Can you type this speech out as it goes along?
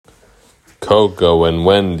Coco and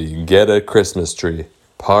Wendy Get a Christmas Tree,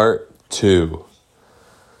 Part 2.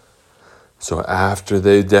 So after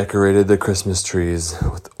they decorated the Christmas trees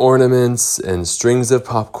with ornaments and strings of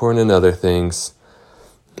popcorn and other things,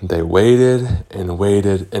 they waited and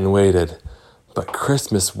waited and waited. But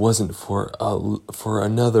Christmas wasn't for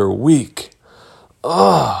another week.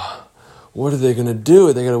 What are they going to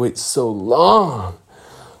do? They got to wait so long.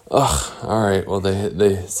 All right. Well,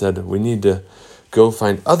 they said we need to go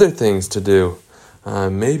find other things to do.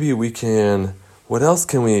 Maybe we can... What else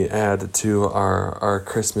can we add to our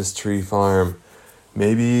Christmas tree farm?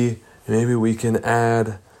 Maybe we can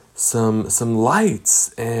add some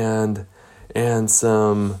lights and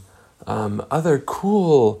some other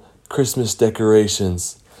cool Christmas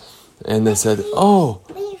decorations. And they said,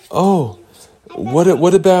 what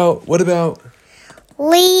about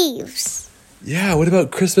leaves? Yeah, what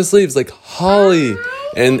about Christmas leaves like holly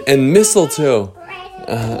and mistletoe?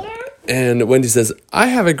 And Wendy says, I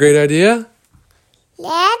have a great idea.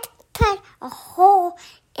 Let's put a hole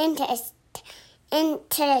into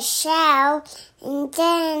the shell, and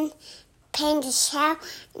then paint the shell,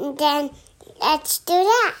 and then let's do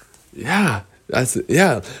that. Yeah,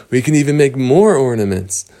 we can even make more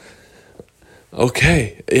ornaments.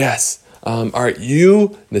 Okay, yes. All right,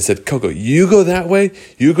 they said, Coco, you go that way.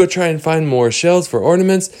 You go try and find more shells for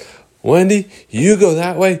ornaments. Wendy, you go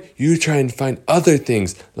that way. You try and find other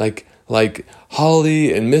things like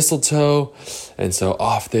holly and mistletoe. And so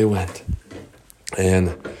off they went.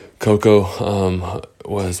 And Coco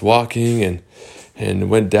was walking and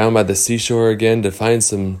went down by the seashore again to find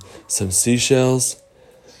some seashells.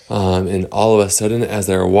 And all of a sudden, as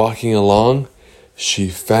they were walking along, she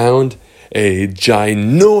found a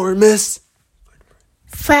ginormous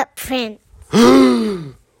footprint.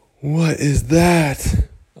 What is that?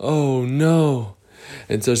 Oh no.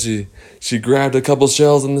 And so she grabbed a couple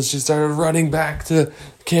shells and then she started running back to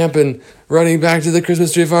camp and running back to the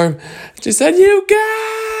Christmas tree farm. She said, "You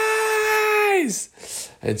guys!"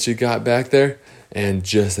 And she got back there, and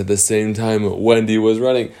just at the same time, Wendy was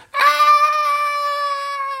running.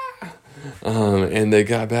 And they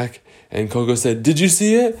got back, and Coco said, "Did you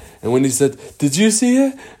see it?" And Wendy said, "Did you see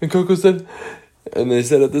it?" And Coco said, and they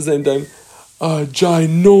said at the same time, "A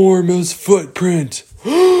ginormous footprint."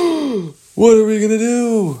 What are we gonna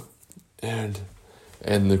do? And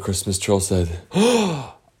the Christmas troll said,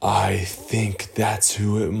 I think that's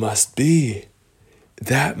who it must be.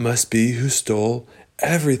 That must be who stole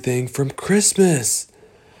everything from Christmas.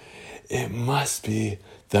 It must be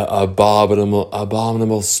the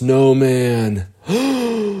abominable snowman.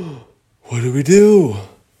 What do?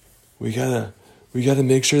 We gotta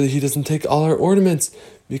make sure that he doesn't take all our ornaments,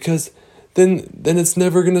 because then it's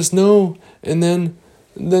never gonna snow, and then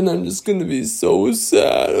I'm just gonna be so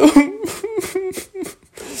sad.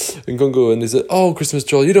 And Coco, and they said, "Oh, Christmas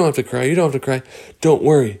troll, you don't have to cry. Don't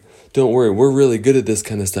worry. We're really good at this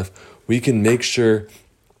kind of stuff. We can make sure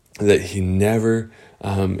that he never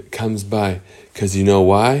comes by. Because you know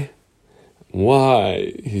why?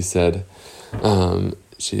 Why?" He said.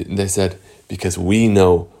 They said, because we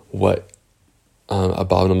know what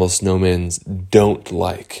abominable snowmen don't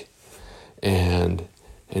like. And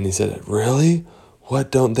he said, "Really?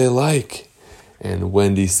 What don't they like?" And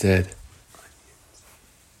Wendy said,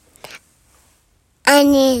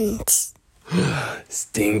 onions.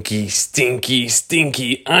 Stinky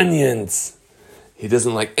onions. He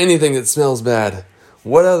doesn't like anything that smells bad.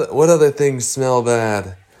 What other things smell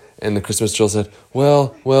bad? And the Christmas troll said,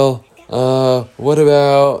 Well, what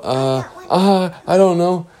about, I don't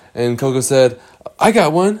know. And Coco said, "I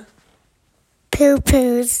got one."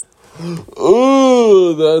 Poo-poos.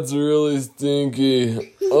 Oh, that's really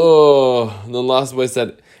stinky. Oh, and the Lost Boy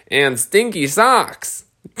said, "And stinky socks."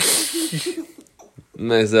 And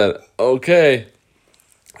they said, "Okay,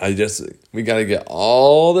 we got to get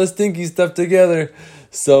all the stinky stuff together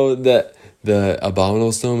so that the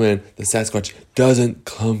abominable snowman, the Sasquatch, doesn't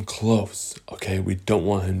come close. Okay, we don't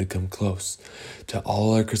want him to come close to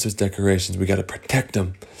all our Christmas decorations. We got to protect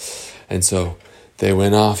them." And so they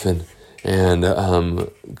went off, and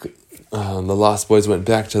the Lost Boys went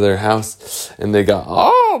back to their house, and they got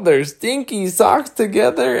all their stinky socks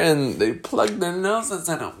together, and they plugged their nose and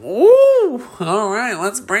said, "Ooh, all right,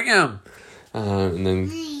 let's bring him." And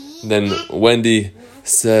then Wendy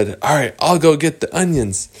said, "All right, I'll go get the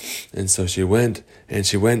onions." And so she went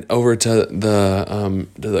over to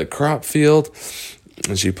the crop field,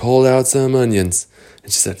 and she pulled out some onions,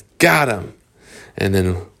 and she said, "Got 'em." And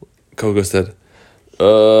then Coco said,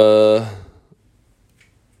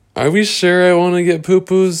 "Are we sure I want to get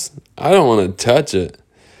poo-poos? I don't want to touch it."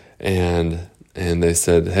 And they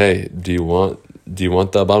said, "Hey, do you want do you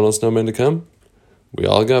want the abominable snowman to come? We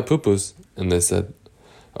all got poo-poos. And they said,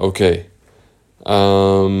 okay.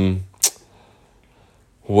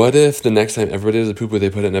 What if the next time everybody does a poo-poo, they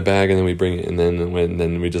put it in a bag and then we bring it and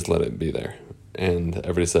then we just let it be there? And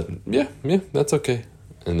everybody said, yeah, that's okay.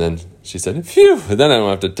 And then she said, phew, then I don't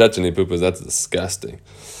have to touch any poo-poos. That's disgusting.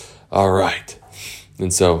 All right.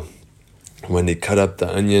 And so Wendy cut up the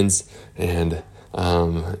onions and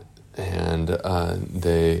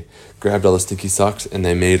they grabbed all the stinky socks and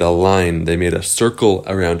they made a line. They made a circle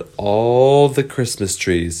around all the Christmas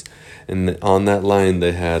trees. And on that line,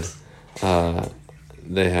 they had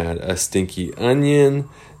a stinky onion.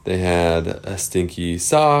 They had a stinky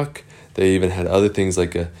sock. They even had other things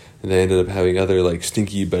they ended up having other like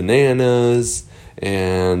stinky bananas.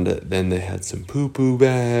 And then they had some poo-poo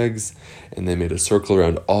bags. And they made a circle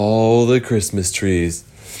around all the Christmas trees.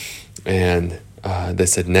 And they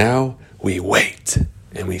said, now we wait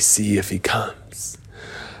and we see if he comes.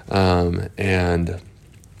 And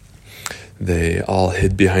they all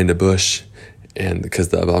hid behind a bush. And because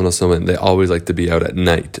the abominable snowman, they always like to be out at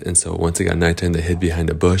night. And so once it got nighttime, they hid behind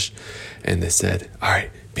a bush. And they said, all right,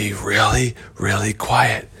 be really, really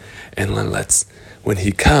quiet. And when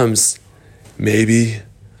he comes, maybe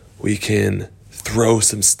we can throw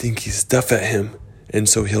some stinky stuff at him. And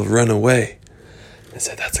so he'll run away. I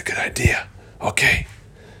said, that's a good idea. Okay,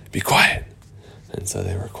 be quiet. And so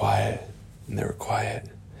they were quiet. And they were quiet.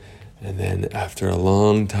 And then after a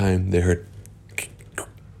long time, they heard...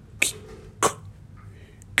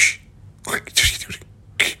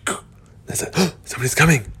 They said, oh, somebody's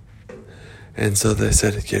coming. And so they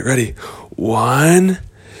said, get ready. 1,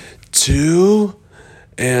 2,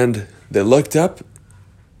 and they looked up,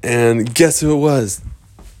 and guess who it was?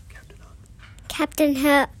 Captain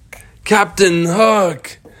Hook. Captain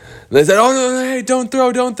Hook. And they said, oh, no, hey, don't throw.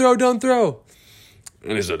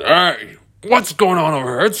 And he said, hey, what's going on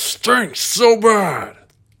over here? It stinks so bad.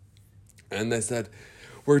 And they said,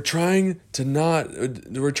 we're trying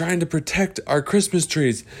to protect our Christmas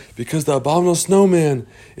trees because the abominable snowman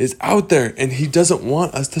is out there and he doesn't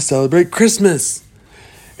want us to celebrate Christmas.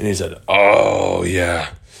 And he said, oh,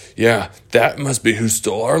 yeah, that must be who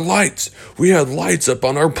stole our lights. We had lights up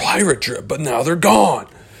on our pirate trip, but now they're gone.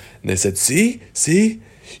 And they said, see,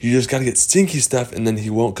 you just got to get stinky stuff and then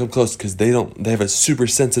he won't come close because they have a super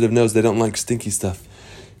sensitive nose. They don't like stinky stuff.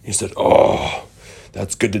 He said, oh,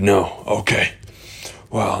 that's good to know. Okay.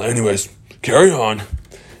 Well, anyways, carry on.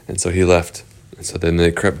 And so he left. And so then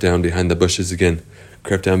they crept down behind the bushes again.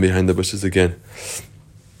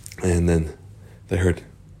 And then they heard...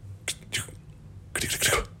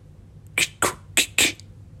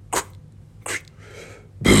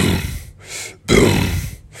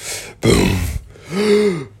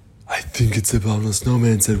 Boom. I think it's the abominable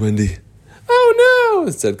snowman, said Wendy. Oh,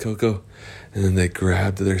 no, said Coco. And then they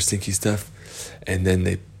grabbed their stinky stuff. And then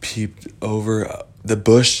they peeped over the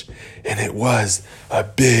bush, and it was a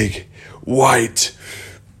big white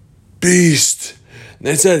beast. And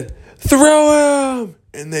they said, throw him!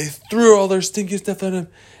 And they threw all their stinky stuff at him,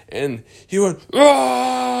 and he went,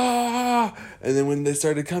 ah! And then when they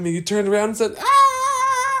started coming, he turned around and said,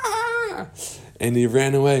 ah! And he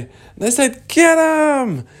ran away. And they said, get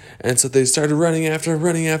him! And so they started running after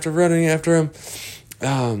him.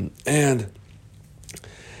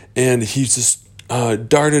 And he just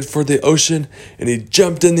darted for the ocean, and he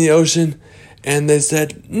jumped in the ocean, and they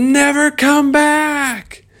said, never come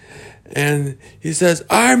back. And he says,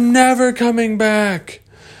 I'm never coming back.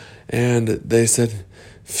 And they said,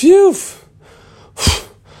 phew,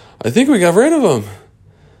 I think we got rid of him.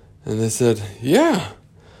 And they said, yeah,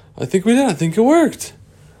 I think we did. I think it worked.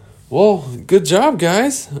 Well, good job,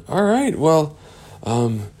 guys. All right, well,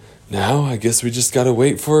 now I guess we just got to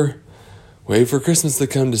wait for Christmas to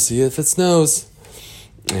come to see if it snows.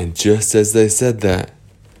 And just as they said that,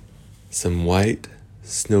 some white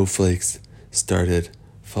snowflakes started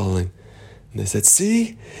falling. And they said,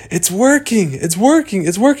 see, it's working. We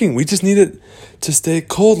just need it to stay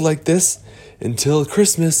cold like this until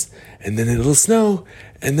Christmas, and then it'll snow,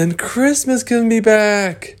 and then Christmas can be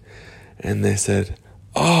back. And they said,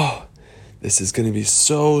 oh, this is going to be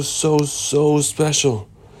so special.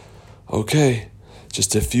 Okay,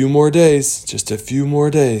 just a few more days.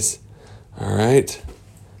 All right.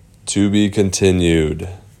 To be continued.